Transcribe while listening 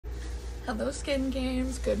Hello Skin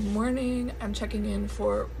Games, good morning. I'm checking in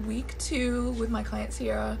for week 2 with my client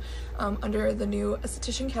Sierra under the new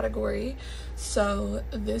Esthetician category. So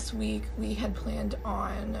this week we had planned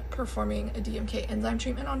on performing a DMK enzyme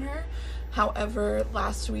treatment on her. However,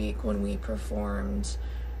 last week when we performed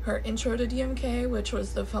her intro to DMK, which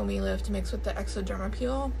was the foamy lift mixed with the exoderma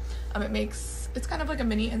peel, it's kind of like a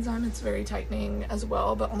mini enzyme. It's very tightening as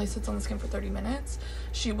well, but only sits on the skin for 30 minutes.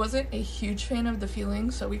 She wasn't a huge fan of the feeling,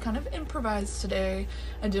 so we kind of improvised today.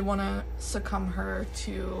 I did want to succumb her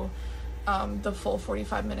to the full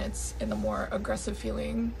 45 minutes and the more aggressive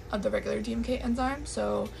feeling of the regular DMK enzyme.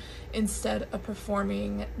 So instead of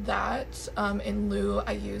performing that, in lieu,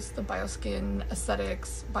 I used the Bioskin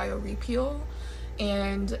Aesthetics Bio Repeel,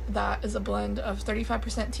 and that is a blend of 35%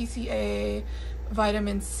 TCA,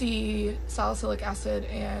 vitamin C, salicylic acid,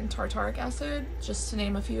 and tartaric acid, just to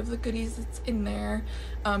name a few of the goodies that's in there.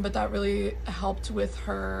 But that really helped with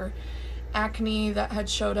her acne that had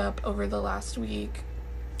showed up over the last week,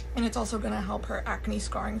 and it's also going to help her acne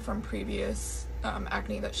scarring from previous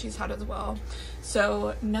acne that she's had as well.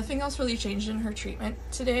 So nothing else really changed in her treatment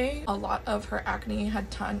today. A lot of her acne had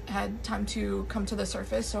time to come to the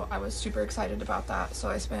surface, so I was super excited about that. So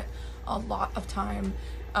I spent a lot of time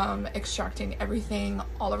extracting everything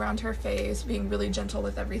all around her face, being really gentle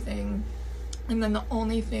with everything. And then the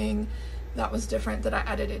only thing that was different that I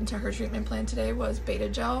added into her treatment plan today was beta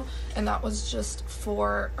gel, and that was just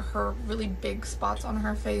for her really big spots on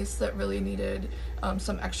her face that really needed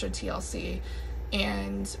some extra TLC.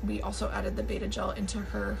 And we also added the beta gel into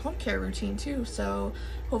her home care routine too, so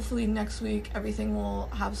hopefully next week everything will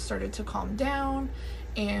have started to calm down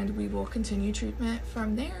and we will continue treatment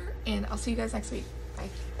from there, and I'll see you guys next week. Bye.